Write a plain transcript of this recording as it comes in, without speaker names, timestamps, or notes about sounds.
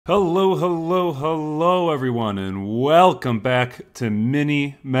Hello, hello, hello, everyone, and welcome back to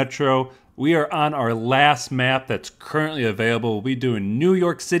Mini Metro. We are on our last map that's currently available. We'll be doing New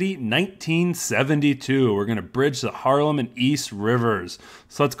York City, 1972. We're going to bridge the Harlem and East Rivers.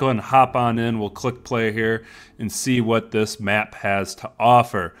 So let's go ahead and hop on in. We'll click play here and see what this map has to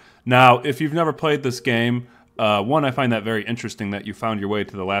offer. Now, if you've never played this game, one, I find that very interesting that you found your way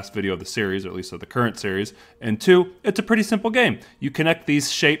to the last video of the series, or at least of the current series. And two, it's a pretty simple game. You connect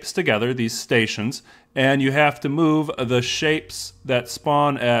these shapes together, these stations, and you have to move the shapes that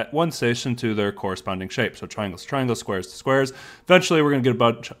spawn at one station to their corresponding shape. So triangles, triangles, squares to squares. Eventually, we're going to get a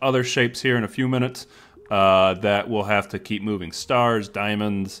bunch of other shapes here in a few minutes that we'll have to keep moving. Stars,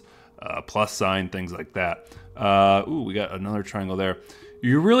 diamonds, plus sign, things like that. Ooh, we got another triangle there.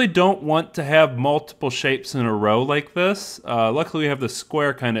 You really don't want to have multiple shapes in a row like this. Luckily, we have the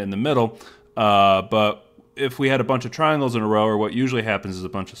square kind of in the middle, but if we had a bunch of triangles in a row, or what usually happens is a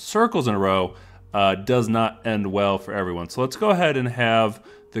bunch of circles in a row, does not end well for everyone. So let's go ahead and have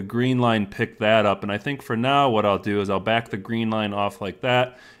the green line pick that up, and I think for now what I'll do is I'll back the green line off like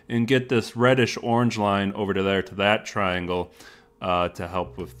that and get this reddish-orange line over to there to that triangle to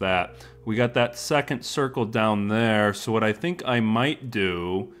help with that. We got that second circle down there, so what I think I might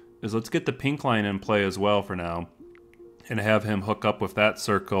do is let's get the pink line in play as well for now and have him hook up with that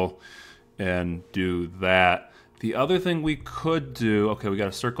circle and do that. The other thing we could do, okay, we got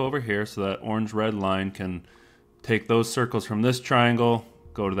a circle over here, so that orange-red line can take those circles from this triangle,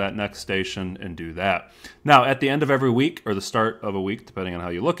 go to that next station, and do that. Now, at the end of every week, or the start of a week, depending on how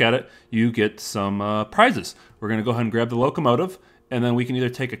you look at it, you get some prizes. We're going to go ahead and grab the locomotive, and then we can either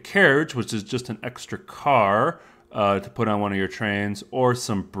take a carriage, which is just an extra car to put on one of your trains, or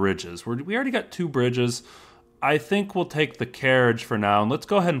some bridges. We already got 2 bridges. I think we'll take the carriage for now, and let's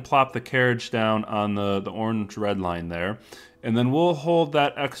go ahead and plop the carriage down on the orange-red line there. And then we'll hold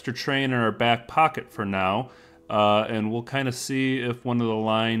that extra train in our back pocket for now, and we'll kind of see if one of the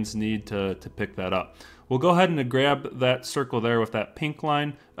lines need to pick that up. We'll go ahead and grab that circle there with that pink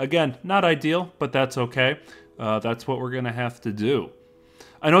line. Again, not ideal, but that's okay. That's what we're going to have to do.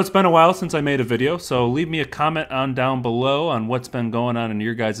 I know it's been a while since I made a video, so leave me a comment on down below on what's been going on in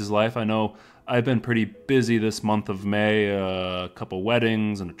your guys' life. I know I've been pretty busy this month of May, a couple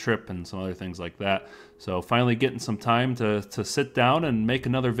weddings and a trip and some other things like that. So finally getting some time to sit down and make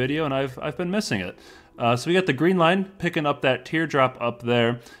another video, and I've been missing it. So we got the green line picking up that teardrop up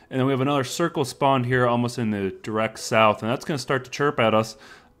there, and then we have another circle spawned here almost in the direct south, and that's going to start to chirp at us.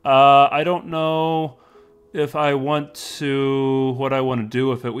 I don't know if I want to, what I want to do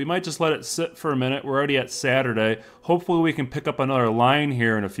with it. We might just let it sit for a minute. We're already at Saturday. Hopefully we can pick up another line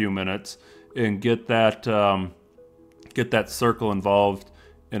here in a few minutes and get that circle involved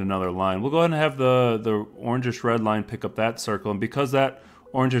in another line. We'll go ahead and have the orangish red line pick up that circle, and because that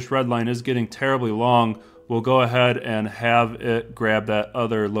orangish red line is getting terribly long, we'll go ahead and have it grab that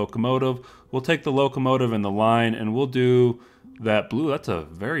other locomotive. We'll take the locomotive and the line, and we'll do that blue. That's a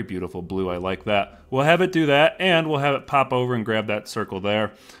very beautiful blue. I like that. We'll have it do that, and we'll have it pop over and grab that circle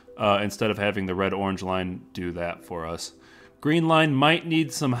there instead of having the red-orange line do that for us. Green line might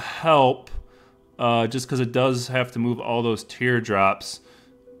need some help just because it does have to move all those teardrops.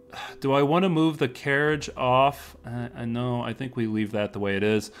 Do I want to move the carriage off? I know. I think we leave that the way it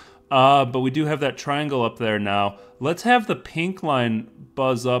is. But we do have that triangle up there now. Let's have the pink line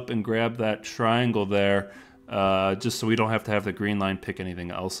buzz up and grab that triangle there. Just so we don't have to have the green line pick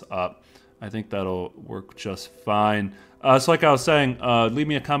anything else up. I think that'll work just fine. So like I was saying, leave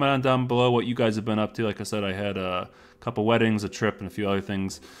me a comment on down below what you guys have been up to. Like I said, I had a couple weddings, a trip, and a few other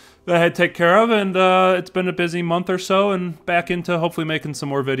things that I had to take care of, and it's been a busy month or so, and back into hopefully making some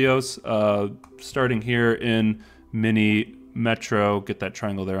more videos, starting here in Mini Metro, get that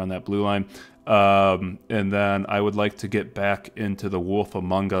triangle there on that blue line. And then I would like to get back into the Wolf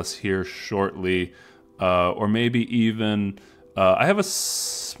Among Us here shortly. Or maybe even I have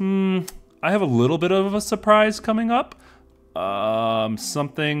a little bit of a surprise coming up.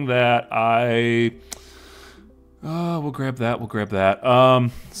 Something that we'll grab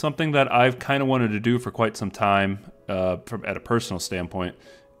that. Something that I've kind of wanted to do for quite some time, at a personal standpoint,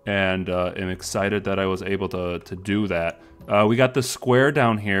 and am excited that I was able to do that. We got the square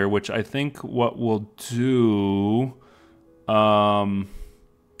down here, which I think what we'll do.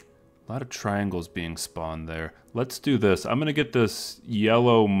 A lot of triangles being spawned there. Let's do this. I'm going to get this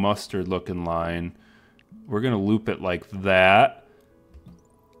yellow mustard looking line. We're going to loop it like that.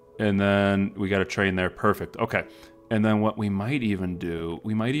 And then we got a train there. Perfect. Okay. And then what we might even do,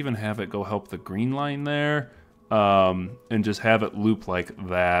 we might even have it go help the green line there, and just have it loop like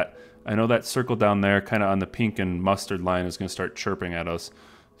that. I know that circle down there kind of on the pink and mustard line is going to start chirping at us.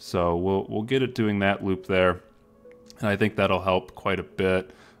 So we'll get it doing that loop there. And I think that'll help quite a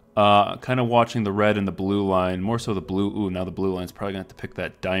bit. Kind of watching the red and the blue line, more so the blue. Ooh, now the blue line's probably going to have to pick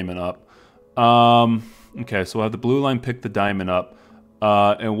that diamond up. Okay, so we'll have the blue line pick the diamond up.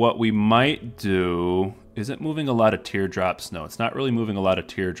 And what we might do, is it moving a lot of teardrops? No, it's not really moving a lot of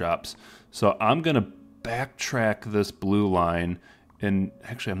teardrops. So I'm going to backtrack this blue line. And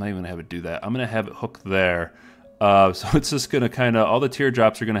actually, I'm not even going to have it do that. I'm going to have it hook there. So it's just going to kind of, all the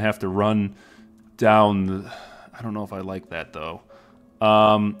teardrops are going to have to run down. I don't know if I like that, though.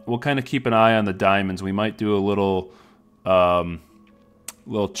 We'll kind of keep an eye on the diamonds. We might do a little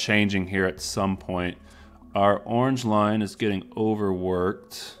changing here at some point. Our orange line is getting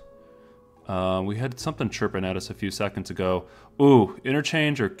overworked. We had something chirping at us a few seconds ago. Ooh,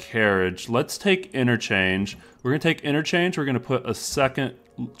 interchange or carriage? Let's take interchange. We're going to take interchange. We're going to put a second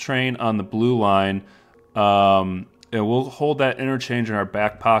train on the blue line. And we'll hold that interchange in our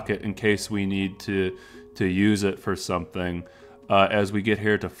back pocket in case we need to use it for something. As we get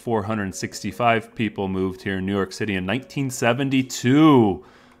here to 465 people moved here in New York City in 1972.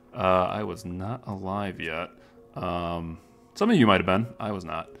 I was not alive yet. Some of you might have been. I was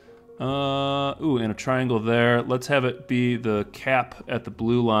not. Ooh, and a triangle there. Let's have it be the cap at the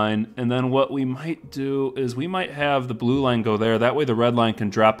blue line. And then what we might do is we might have the blue line go there. That way the red line can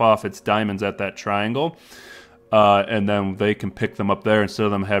drop off its diamonds at that triangle. And then they can pick them up there instead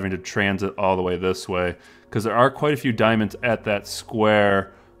of them having to transit all the way this way. Because there are quite a few diamonds at that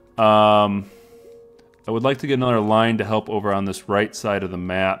square. I would like to get another line to help over on this right side of the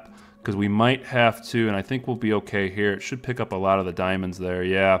map. Because we might have to, and I think we'll be okay here. It should pick up a lot of the diamonds there,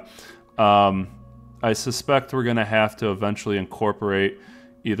 yeah. I suspect we're going to have to eventually incorporate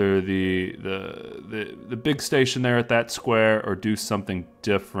either the big station there at that square or do something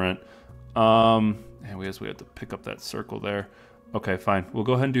different. And we have to pick up that circle there. Okay, fine. We'll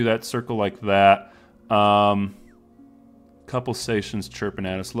go ahead and do that circle like that. Couple stations chirping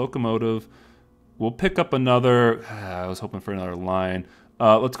at us. Locomotive. We'll pick up another. I was hoping for another line.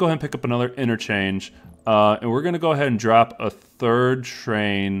 Let's go ahead and pick up another interchange. And we're going to go ahead and drop a third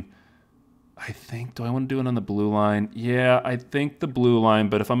train. I think, do I want to do it on the blue line? Yeah, I think the blue line.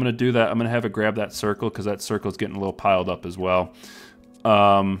 But if I'm going to do that, I'm going to have it grab that circle because that circle is getting a little piled up as well.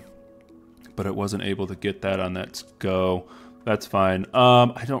 But it wasn't able to get that on that go. That's fine.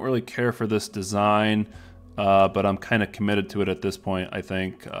 I don't really care for this design. But I'm kind of committed to it at this point, I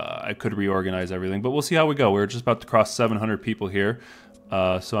think. I could reorganize everything, but we'll see how we go. We're just about to cross 700 people here.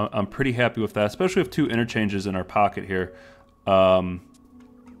 So I'm pretty happy with that, especially with two interchanges in our pocket here.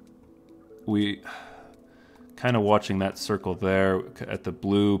 We kind of watching that circle there at the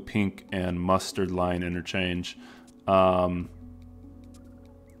blue, pink, and mustard line interchange. Okay,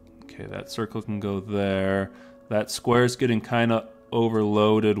 that circle can go there. That square's getting kind of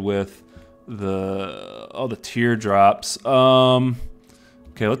overloaded with all the teardrops.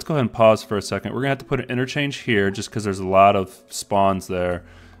 Okay, let's go ahead and pause for a second. We're gonna have to put an interchange here just because there's a lot of spawns there.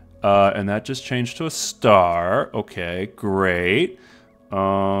 And that just changed to a star. Okay, great.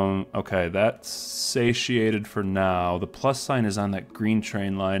 Okay, that's satiated for now. The plus sign is on that green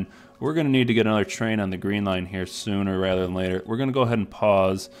train line. We're gonna need to get another train on the green line here sooner rather than later. We're gonna go ahead and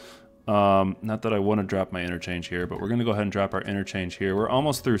pause. Not that I want to drop my interchange here, but we're going to go ahead and drop our interchange here. We're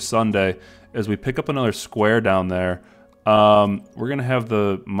almost through Sunday. As we pick up another square down there, we're going to have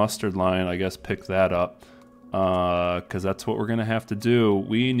the mustard line, I guess, pick that up, because that's what we're going to have to do.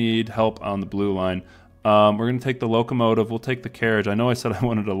 We need help on the blue line. We're going to take the locomotive. We'll take the carriage. I know I said I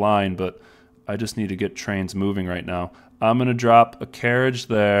wanted a line, but I just need to get trains moving right now. I'm going to drop a carriage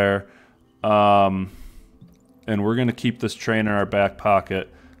there, and we're going to keep this train in our back pocket.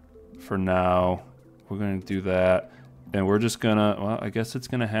 For now, we're going to do that, and we're just gonna, well, I guess it's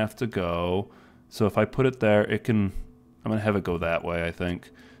gonna have to go. So if I put it there, it can, I'm gonna have it go that way. I think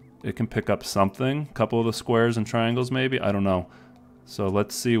it can pick up something, a couple of the squares and triangles maybe, I don't know. So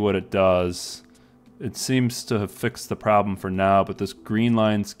let's see what it does. It seems to have fixed the problem for now, but this green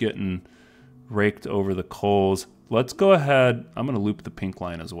line's getting raked over the coals. Let's go ahead, I'm gonna loop the pink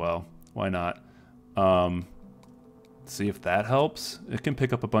line as well. Why not? See if that helps. It can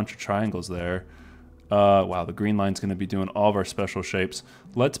pick up a bunch of triangles there. Wow, the green line's going to be doing all of our special shapes.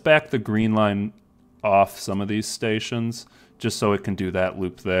 Let's back the green line off some of these stations just so it can do that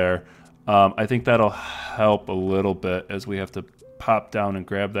loop there. I think that'll help a little bit as we have to pop down and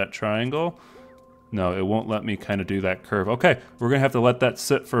grab that triangle. No, it won't let me kind of do that curve. Okay, we're going to have to let that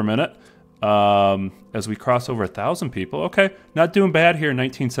sit for a minute as we cross over 1,000 people. Okay, not doing bad here in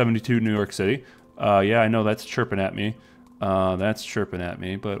 1972 New York City. Yeah, I know that's chirping at me.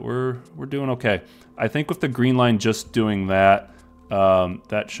 But we're doing okay. I think with the green line just doing that,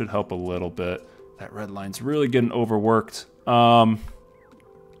 That should help a little bit. That red line's really getting overworked. I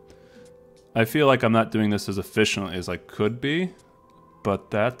feel like I'm not doing this as efficiently as I could be, but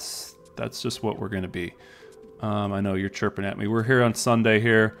that's just what we're going to be. I know you're chirping at me. We're here on Sunday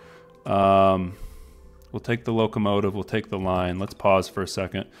here. We'll take the locomotive. We'll take the line. Let's pause for a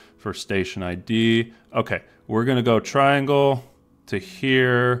second for station ID. Okay, we're going to go triangle to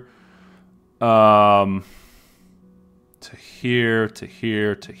here, to here, to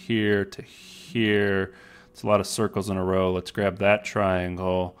here, to here, to here. It's a lot of circles in a row. Let's grab that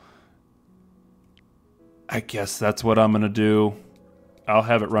triangle. I guess that's what I'm going to do. I'll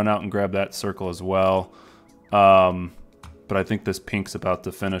have it run out and grab that circle as well. But I think this pink's about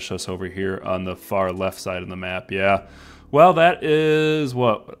to finish us over here on the far left side of the map. Yeah. Well, that is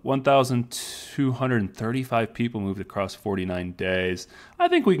what? 1,235 people moved across 49 days. I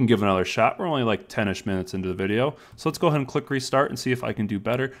think we can give another shot. We're only like 10-ish minutes into the video. So let's go ahead and click restart and see if I can do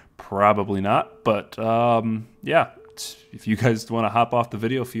better. Probably not. But yeah, if you guys want to hop off the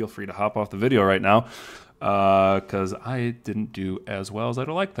video, feel free to hop off the video right now. Because I didn't do as well as I'd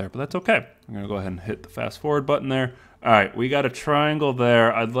like there, but that's okay. I'm going to go ahead and hit the fast forward button there. All right, we got a triangle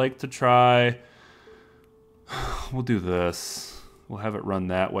there. I'd like to try, we'll do this. We'll have it run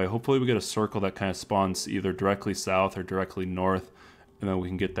that way. Hopefully we get a circle that kind of spawns either directly south or directly north, and then we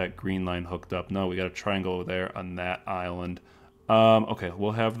can get that green line hooked up. No, we got a triangle over there on that island. Okay,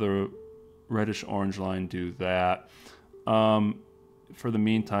 we'll have the reddish orange line do that. For the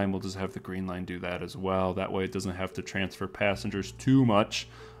meantime, we'll just have the green line do that as well. That way it doesn't have to transfer passengers too much.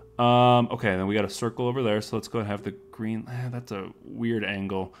 Okay, then we got a circle over there, so let's go and have the green. That's a weird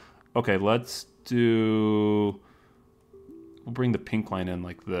angle. Okay, let's do. We'll bring the pink line in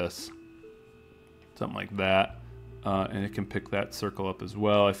like this. Something like that. And it can pick that circle up as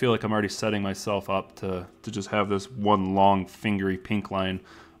well. I feel like I'm already setting myself up to just have this one long fingery pink line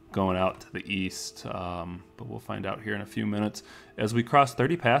going out to the east, but we'll find out here in a few minutes. As we cross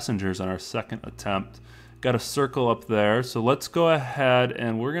 30 passengers on our second attempt, got a circle up there, so let's go ahead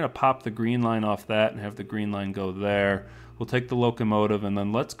and we're going to pop the green line off that and have the green line go there. We'll take the locomotive, and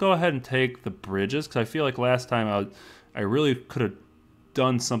then let's go ahead and take the bridges, because I feel like last time I really could have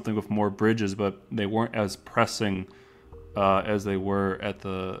done something with more bridges, but they weren't as pressing as they were at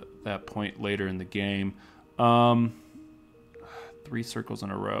that point later in the game. 3 circles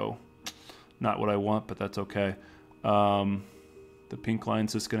in a row. Not what I want, but that's okay. The pink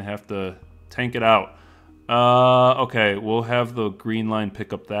line's just going to have to tank it out. Okay, we'll have the green line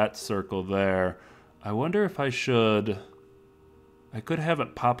pick up that circle there. I wonder if I should... I could have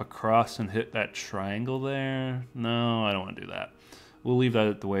it pop across and hit that triangle there. No, I don't want to do that. We'll leave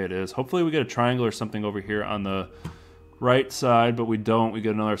that the way it is. Hopefully we get a triangle or something over here on the right side, but we don't. We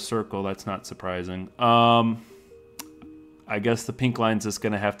get another circle. That's not surprising. I guess the pink line's just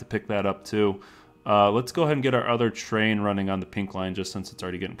going to have to pick that up too. Let's go ahead and get our other train running on the pink line, just since it's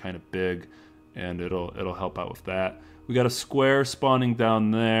already getting kind of big, and it'll help out with that. We got a square spawning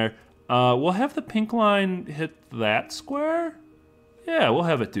down there. We'll have the pink line hit that square. Yeah, we'll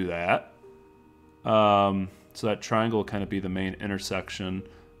have it do that. So that triangle will kind of be the main intersection.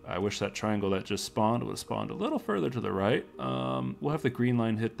 I wish that triangle that just spawned would have spawned a little further to the right. We'll have the green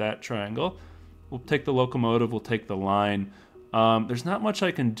line hit that triangle. We'll take the locomotive, we'll take the line. There's not much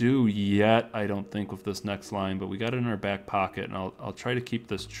I can do yet, I don't think, with this next line, but we got it in our back pocket, and I'll try to keep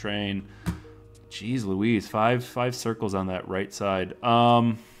this train. Jeez Louise, five circles on that right side.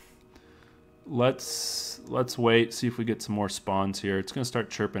 Let's wait, see if we get some more spawns here. It's going to start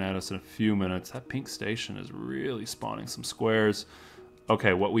chirping at us in a few minutes. That pink station is really spawning some squares.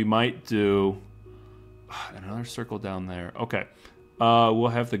 Okay, what we might do... Another circle down there. Okay. We'll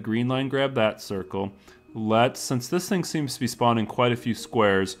have the green line grab that circle. Since this thing seems to be spawning quite a few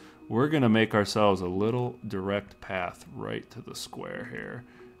squares, we're going to make ourselves a little direct path right to the square here.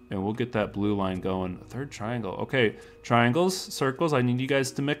 And we'll get that blue line going. A third triangle. Okay, triangles, circles, I need you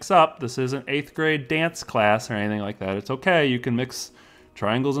guys to mix up. This isn't 8th grade dance class or anything like that. It's okay, you can mix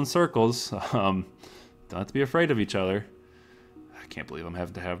triangles and circles. Don't have to be afraid of each other. I can't believe I'm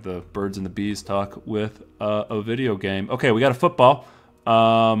having to have the birds and the bees talk with a video game. Okay, we got a football.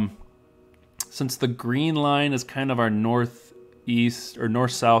 Since the green line is kind of our northeast or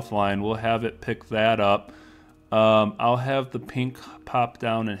north-south line, we'll have it pick that up. I'll have the pink pop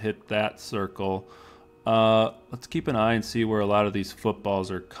down and hit that circle. Let's keep an eye and see where a lot of these footballs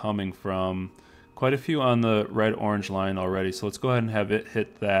are coming from. Quite a few on the red-orange line already, so let's go ahead and have it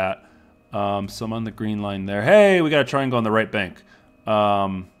hit that. Some on the green line there. Hey, we got a triangle on the right bank.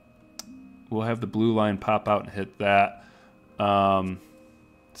 We'll have the blue line pop out and hit that.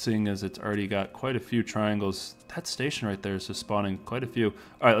 seeing as it's already got quite a few triangles. That station right there is just spawning quite a few.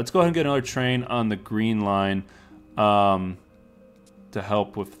 All right, let's go ahead and get another train on the green line to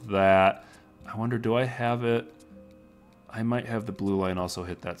help with that. I wonder, do I have it? I might have the blue line also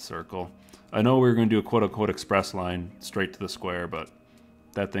hit that circle. I know we were going to do a quote-unquote express line straight to the square, but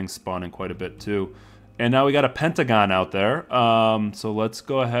that thing's spawning quite a bit too. And now we got a pentagon out there. So let's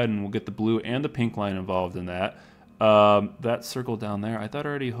go ahead and we'll get the blue and the pink line involved in that. That circle down there, I thought I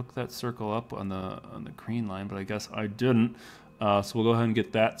already hooked that circle up on the green line, but I guess I didn't. So we'll go ahead and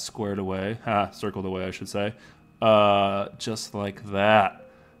get that squared away. Circled away, I should say. Just like that.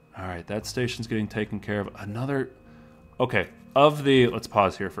 All right, that station's getting taken care of. Another... Okay, of the... Let's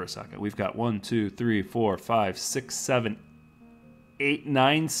pause here for a second. We've got 1, 2, 3, 4, 5, 6, 7, 8,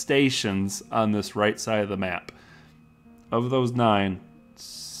 9 stations on this right side of the map. Of those 9,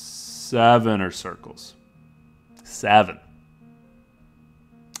 7 are circles. 7.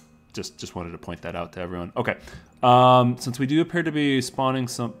 Just wanted to point that out to everyone. Okay, since we do appear to be spawning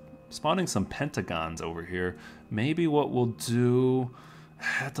some pentagons over here, maybe what we'll do...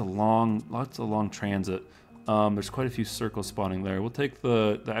 That's a long transit. There's quite a few circles spawning there. We'll take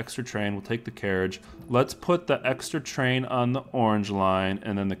the extra train. We'll take the carriage. Let's put the extra train on the orange line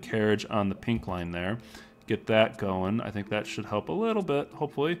and then the carriage on the pink line there. Get that going. I think that should help a little bit,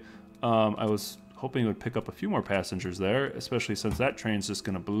 hopefully. I was hoping it would pick up a few more passengers there, especially since that train's just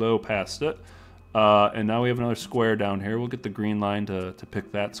going to blow past it. And now we have another square down here. We'll get the green line to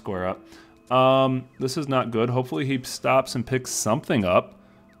pick that square up. This is not good. Hopefully he stops and picks something up.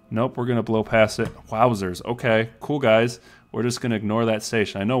 Nope, we're going to blow past it. Wowzers. Okay, cool, guys. We're just going to ignore that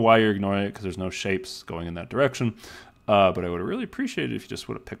station. I know why you're ignoring it, because there's no shapes going in that direction. But I would have really appreciated if you just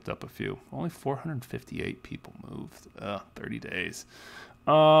would have picked up a few. Only 458 people moved. 30 days.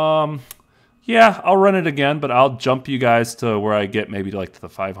 Yeah, I'll run it again, but I'll jump you guys to where I get maybe like to the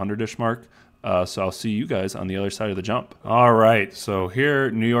 500-ish mark. So I'll see you guys on the other side of the jump. All right, so here,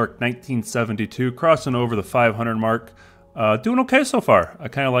 New York 1972, crossing over the 500 mark. Doing okay so far. I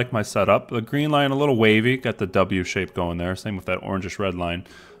kind of like my setup. The green line a little wavy, got the W shape going there. Same with that orangish red line.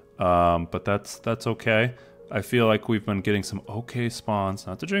 But that's okay. I feel like we've been getting some okay spawns,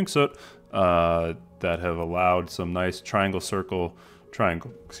 not to jinx it, that have allowed some nice triangle,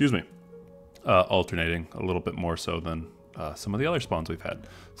 excuse me, alternating a little bit more so than some of the other spawns we've had.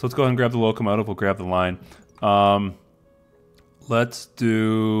 So let's go ahead and grab the locomotive. We'll grab the line.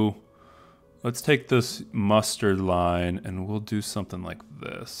 Let's take this mustard line and we'll do something like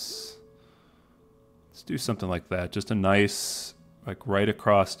this. Let's do something like that. Just a nice, like right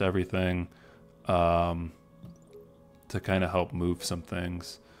across everything to kind of help move some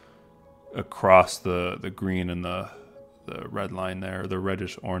things across the green and the red line there, the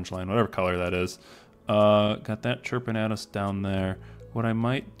reddish orange line, whatever color that is. Got that chirping at us down there. What I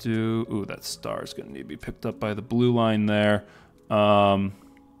might do, ooh, that star is going to need to be picked up by the blue line there. Where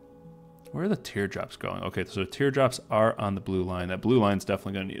are the teardrops going? Okay, so the teardrops are on the blue line. That blue line's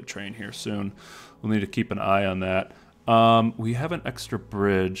definitely going to need a train here soon. We'll need to keep an eye on that. We have an extra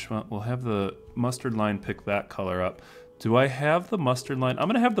bridge. Well, we'll have the mustard line pick that color up. Do I have the mustard line? I'm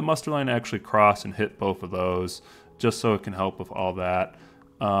going to have the mustard line actually cross and hit both of those, just so it can help with all that.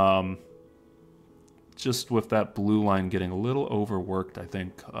 Just with that blue line getting a little overworked, I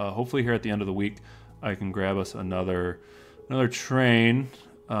think. Hopefully here at the end of the week, I can grab us another train.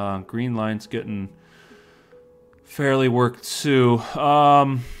 Green line's getting fairly worked too.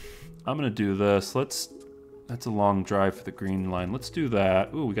 I'm gonna do this. That's a long drive for the green line. Let's do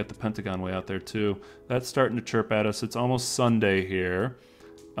that. Ooh, we got the Pentagon way out there too. That's starting to chirp at us. It's almost Sunday here.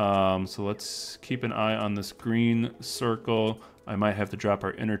 So let's keep an eye on this green circle. I might have to drop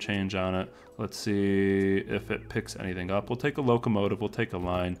our interchange on it. Let's see if it picks anything up. We'll take a locomotive, we'll take a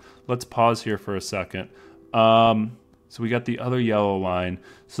line. Let's pause here for a second. So we got the other yellow line.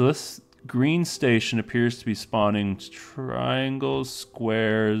 So this green station appears to be spawning triangles,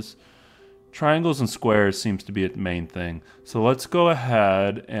 squares. Triangles and squares seems to be the main thing. So let's go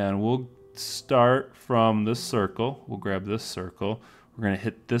ahead and we'll start from this circle. We'll grab this circle. We're going to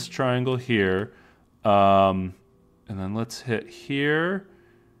hit this triangle here. And then let's hit here,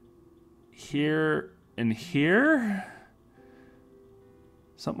 here, and here.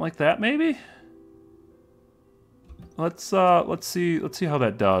 Something like that, maybe? Let's see how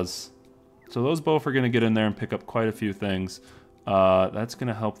that does. So those both are going to get in there and pick up quite a few things. That's going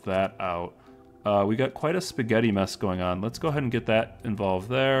to help that out. We got quite a spaghetti mess going on. Let's go ahead and get that involved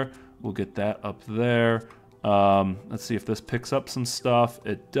there. We'll get that up there. Let's see if this picks up some stuff.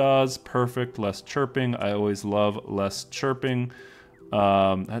 It does. Perfect. Less chirping. I always love less chirping.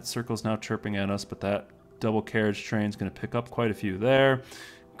 That circle's now chirping at us, but that double carriage train's going to pick up quite a few there.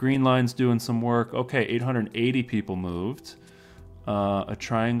 Green line's doing some work. Okay, 880 people moved. A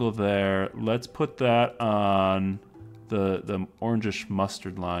triangle there. Let's put that on the orangish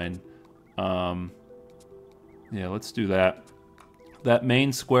mustard line. Yeah, let's do that. That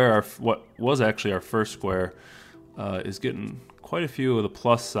main square, what was actually our first square, is getting quite a few of the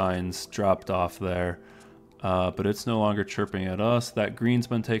plus signs dropped off there. But it's no longer chirping at us. That green's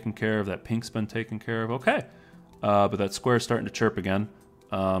been taken care of. That pink's been taken care of. Okay. But that square's starting to chirp again.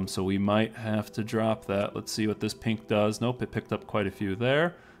 So we might have to drop that. Let's see what this pink does. Nope, it picked up quite a few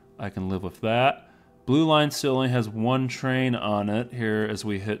there. I can live with that. Blue line still only has one train on it here as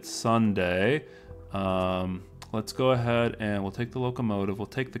we hit Sunday. Let's go ahead and we'll take the locomotive. We'll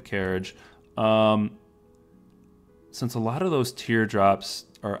take the carriage. Since a lot of those teardrops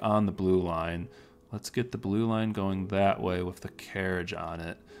are on the blue line, let's get the blue line going that way with the carriage on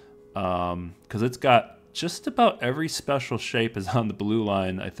it. Because it's got just about every special shape is on the blue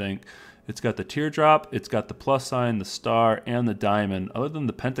line, I think. It's got the teardrop, it's got the plus sign, the star, and the diamond. Other than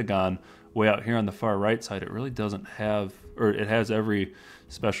the pentagon way out here on the far right side, it really doesn't have, or it has every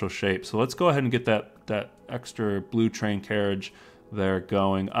special shape. So let's go ahead and get that extra blue train carriage there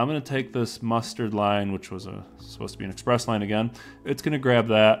going. I'm going to take this mustard line, which was supposed to be an express line again. It's going to grab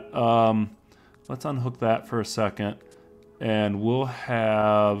that. Let's unhook that for a second. And we'll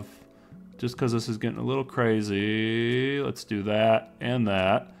have, just because this is getting a little crazy, let's do that and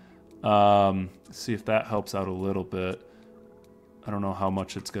that. See if that helps out a little bit. I don't know how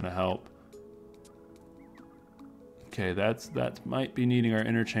much it's going to help. Okay, that might be needing our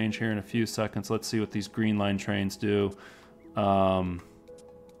interchange here in a few seconds. Let's see what these green line trains do. Nope,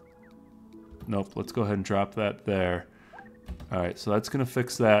 let's go ahead and drop that there. All right, so that's going to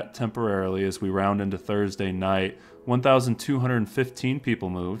fix that temporarily as we round into Thursday night. 1,215 people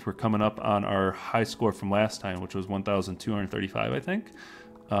moved. We're coming up on our high score from last time, which was 1,235, I think.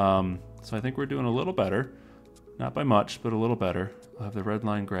 So I think we're doing a little better. Not by much, but a little better. We'll have the red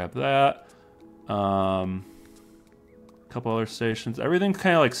line grab that. Couple other stations. Everything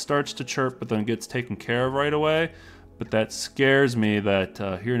kind of like starts to chirp, but then gets taken care of right away. But that scares me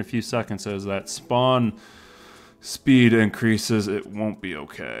that here in a few seconds, as that spawn speed increases, it won't be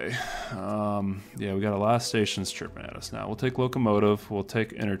okay. Yeah, we got a lot of stations chirping at us now. We'll take locomotive. We'll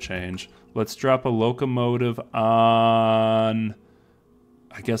take interchange. Let's drop a locomotive on,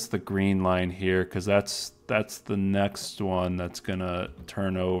 I guess, the green line here, because that's the next one that's gonna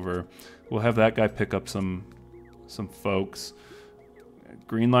turn over. We'll have that guy pick up some folks.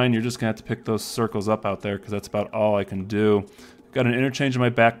 Green line, you're just gonna have to pick those circles up out there because that's about all I can do. Got an interchange in my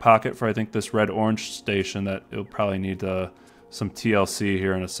back pocket for I think this red-orange station that it'll probably need some TLC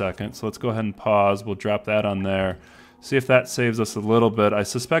here in a second. So let's go ahead and pause. We'll drop that on there. See if that saves us a little bit. I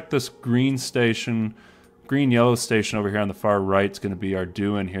suspect this green yellow station over here on the far right is going to be our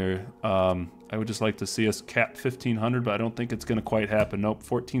do-in here. I would just like to see us cap 1,500, but I don't think it's going to quite happen. Nope,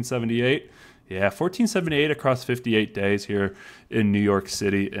 1478. Yeah, 1478 across 58 days here in New York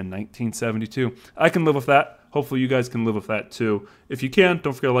City in 1972. I can live with that. Hopefully you guys can live with that too. If you can,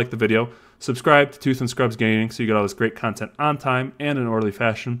 don't forget to like the video. Subscribe to Tooth and Scrubs Gaming so you get all this great content on time and in orderly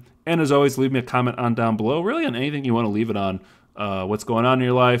fashion. And as always, leave me a comment on down below, really on anything you want to leave it on. What's going on in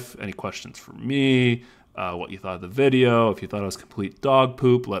your life, any questions for me, what you thought of the video. If you thought it was complete dog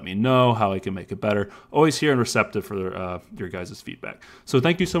poop, let me know how I can make it better. Always here and receptive for your guys' feedback. So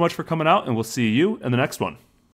thank you so much for coming out, and we'll see you in the next one.